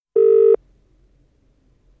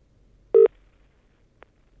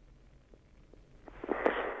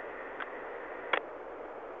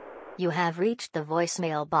You have reached the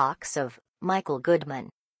voicemail box of Michael Goodman.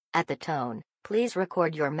 At the tone, please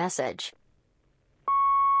record your message.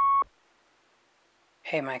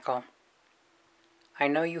 Hey, Michael. I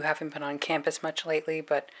know you haven't been on campus much lately,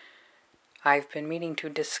 but I've been meaning to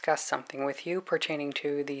discuss something with you pertaining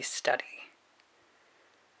to the study.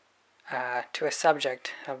 To a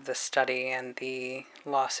subject of the study and the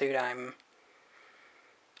lawsuit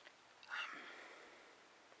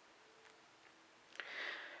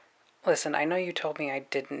Listen, I know you told me I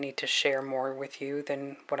didn't need to share more with you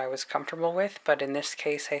than what I was comfortable with, but in this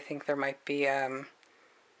case I think there might be,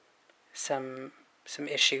 some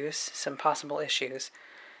issues, some possible issues,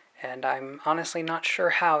 and I'm honestly not sure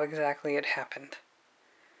how exactly it happened.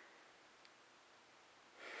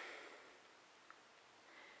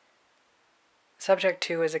 Subject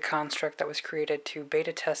 2 is a construct that was created to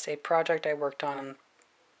beta test a project I worked on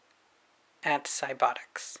at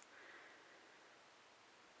Cybotics.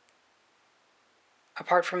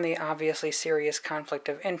 Apart from the obviously serious conflict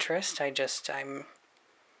of interest, I'm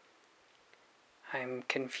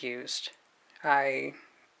confused. I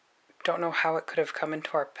don't know how it could have come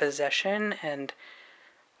into our possession, and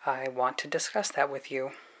I want to discuss that with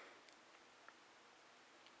you.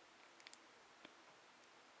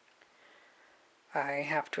 I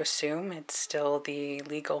have to assume it's still the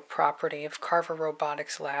legal property of Carver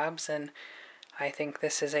Robotics Labs, and I think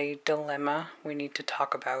this is a dilemma we need to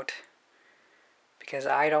talk about. Because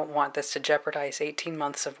I don't want this to jeopardize 18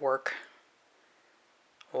 months of work.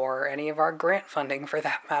 Or any of our grant funding, for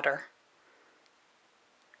that matter.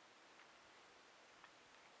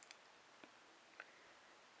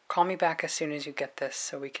 Call me back as soon as you get this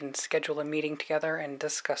so we can schedule a meeting together and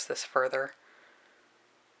discuss this further.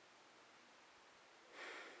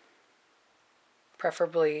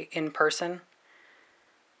 Preferably in person,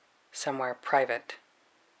 somewhere private.